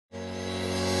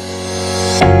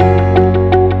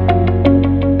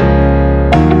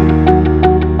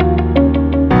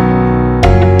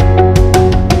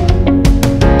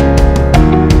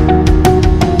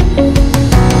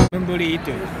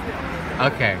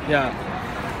Ya.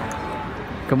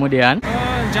 Kemudian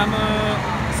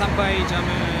sampai jam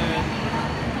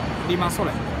 5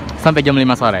 sore. sampai jam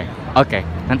 5 sore. Oke,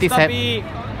 nanti saya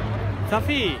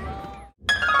tapi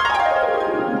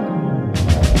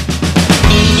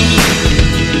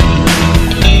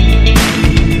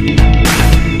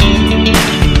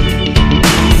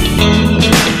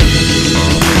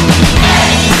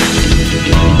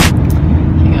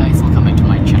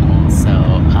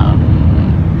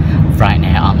right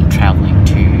now I'm traveling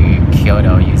to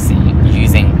Kyoto using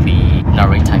the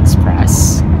Narita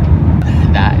Express.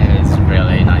 That is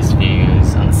really nice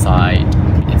views on the side.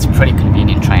 It's a pretty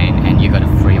convenient train and you got a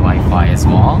free Wi-Fi as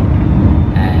well.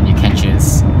 And you can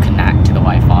just connect to the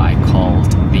Wi-Fi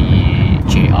called the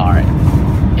JR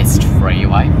East Free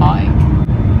Wi-Fi.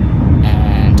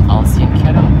 And I'll see you in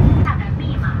Kyoto.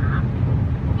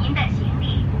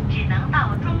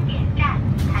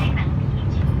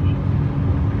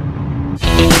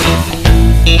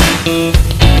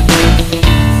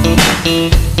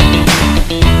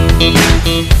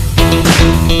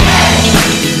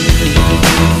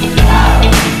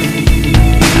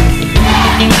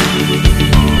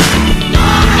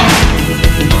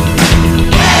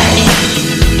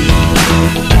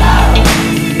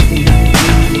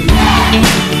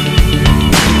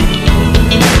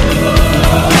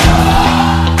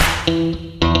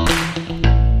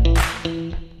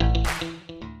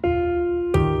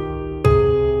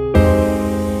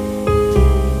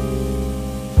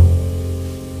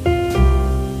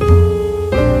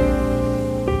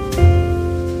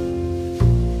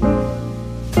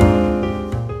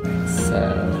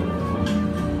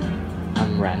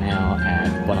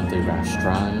 One of the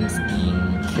restaurants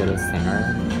in Kyoto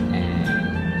Center,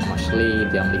 and I'm actually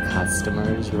the only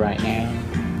customers right now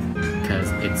because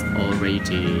it's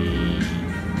already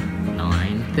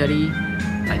 9:30,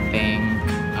 I think.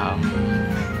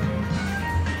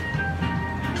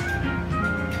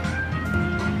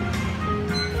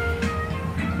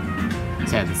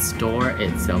 So the store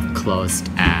itself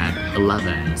closed at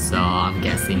 11, so I'm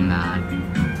guessing that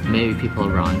maybe people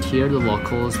around here, the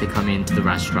locals, they come into the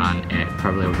restaurant at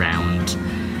probably around,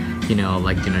 you know,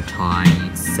 like dinner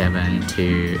time, 7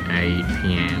 to 8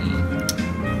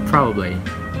 p.m. probably.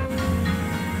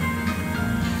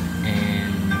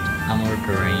 And I'm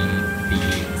ordering the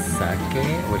sake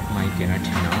with my dinner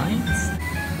tonight.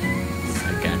 So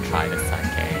I'm gonna try the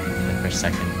sake. The first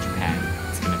sake in Japan.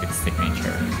 It's gonna be the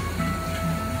signature.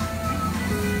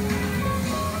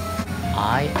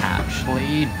 I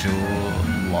actually do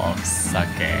love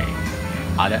sake.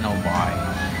 I don't know why.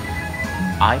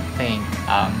 I think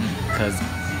because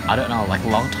I don't know, like a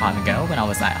long time ago when I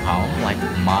was at home, like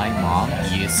my mom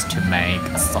used to make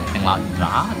something like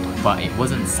that, but it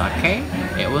wasn't sake.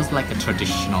 It was like a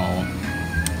traditional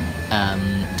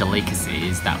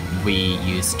delicacies that we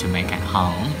used to make at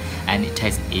home, and it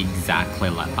tastes exactly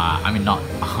like that. I mean, not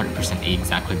 100%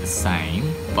 exactly the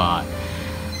same, but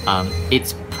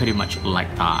it's pretty much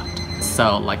like that.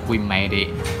 So like we made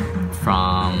it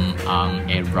from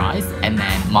a rice, and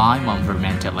then my mom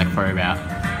fermented like for about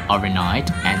overnight,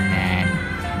 and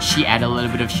then she added a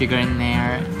little bit of sugar in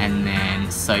there, and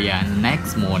then so yeah, the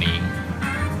next morning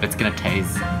it's gonna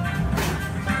taste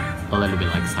a little bit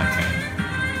like sake.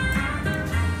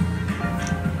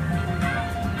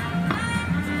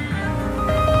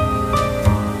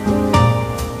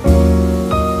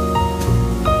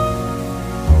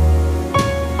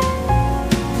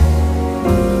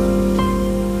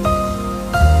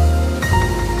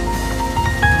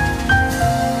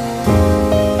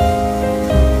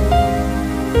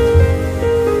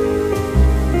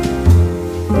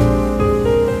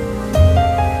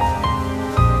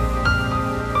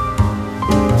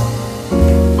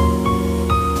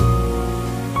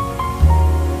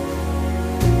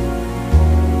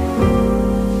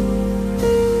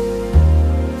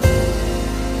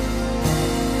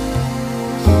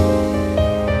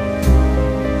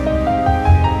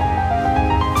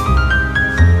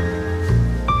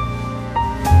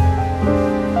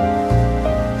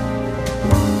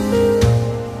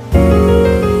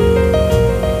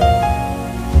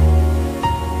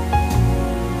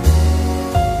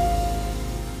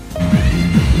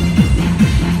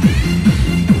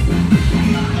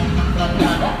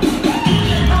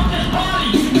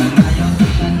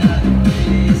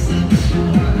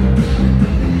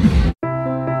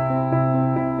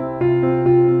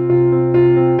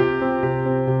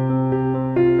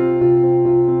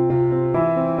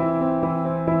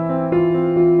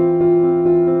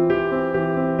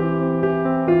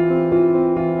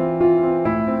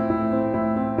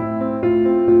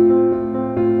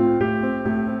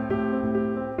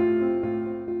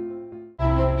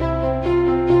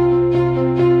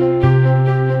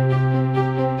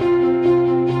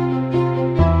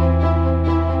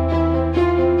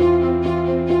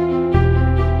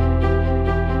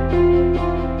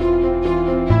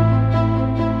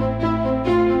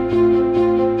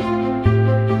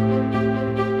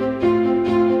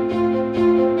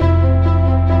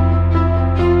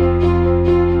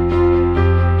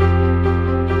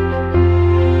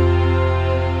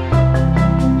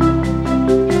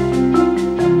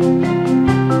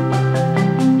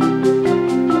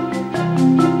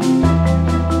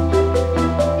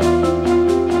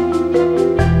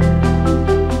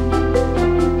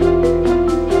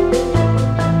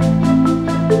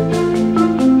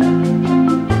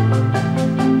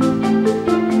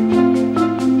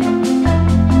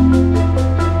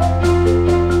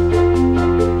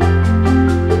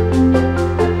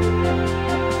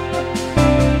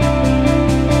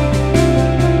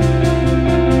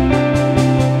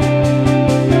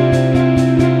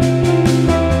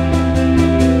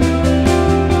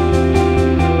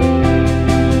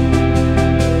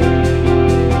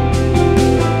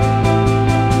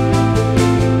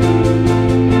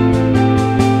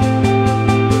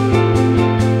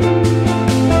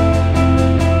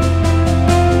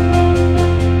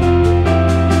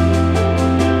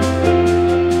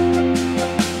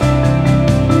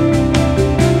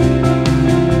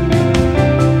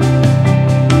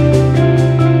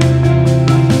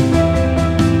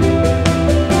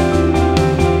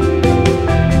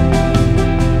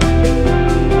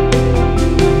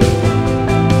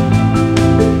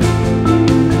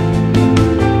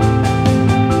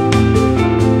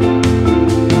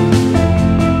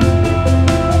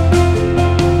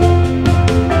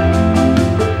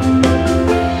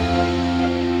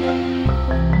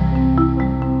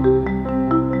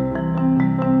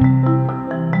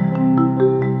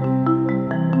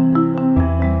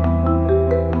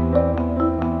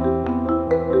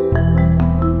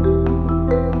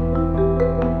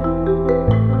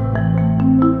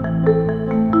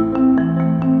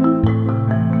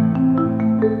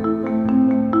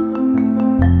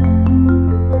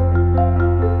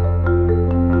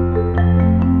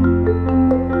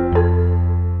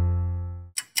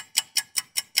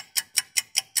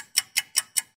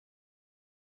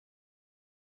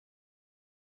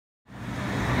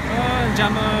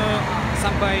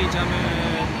 sampai jam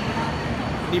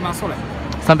 5 sore.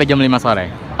 Sampai jam 5 sore.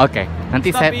 Oke, nanti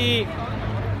saya...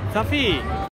 Tapi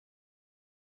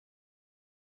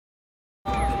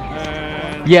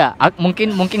Ya,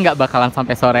 mungkin nggak bakalan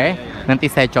sampai sore. Nanti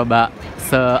saya coba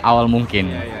seawal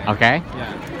mungkin. Oke?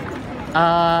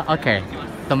 Oke.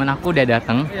 Temen aku udah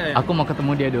datang. Aku mau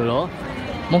ketemu dia dulu.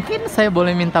 Mungkin saya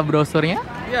boleh minta brosurnya?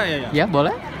 Ya. Ya,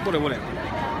 boleh? Boleh.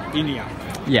 Ini ya.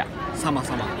 Ya.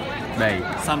 Sama-sama. Baik.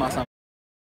 Sama-sama.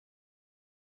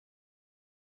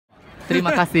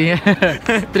 Terima kasih.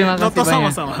 Terima kasih Noto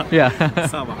banyak. sama-sama. Ya.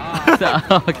 Sama.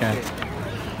 Oke.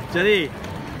 Jadi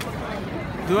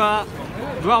dua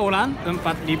orang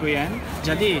 4.000 yen.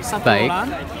 Jadi Baik.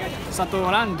 satu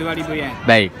orang 2.000 yen.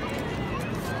 Baik.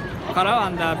 Kalau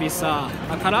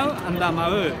Anda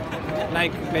mau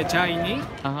naik becak ini,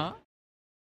 Aha.